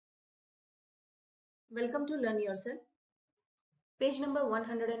Welcome to Learn Yourself. Page number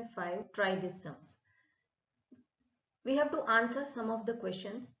 105, try these sums. We have to answer some of the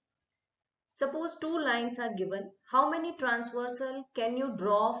questions. Suppose two lines are given. How many transversal can you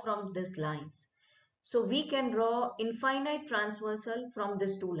draw from these lines? So we can draw infinite transversal from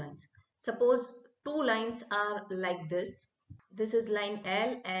these two lines. Suppose two lines are like this. This is line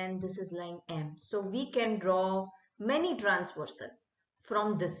L and this is line M. So we can draw many transversal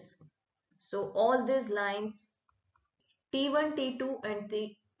from this. So all these lines T1, T2 and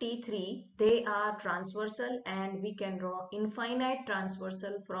T3, they are transversal and we can draw infinite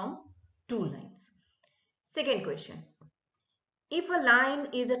transversal from two lines. Second question. If a line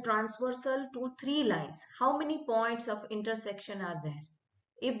is a transversal to three lines, how many points of intersection are there?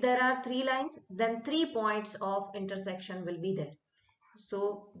 If there are three lines, then 3 points of intersection will be there.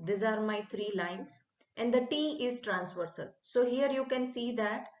 So these are my three lines and the T is transversal. So here you can see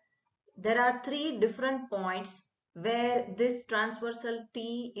that there are three different points where this transversal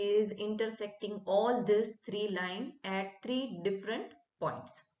T is intersecting all these three lines at three different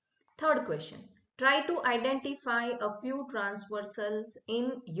points. Third question. Try to identify a few transversals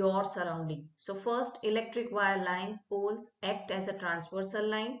in your surrounding. So first, electric wire lines, poles act as a transversal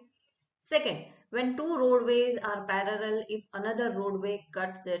line. Second, when two roadways are parallel, if another roadway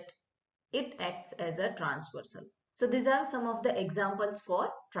cuts it, it acts as a transversal. So these are some of the examples for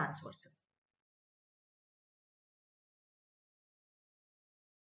transversal.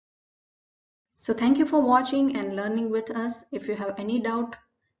 So thank you for watching and learning with us. If you have any doubt,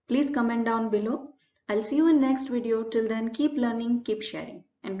 please comment down below. I'll see you in next video. Till then, keep learning, keep sharing.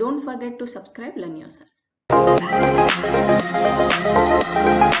 And don't forget to subscribe, Learn Yourself.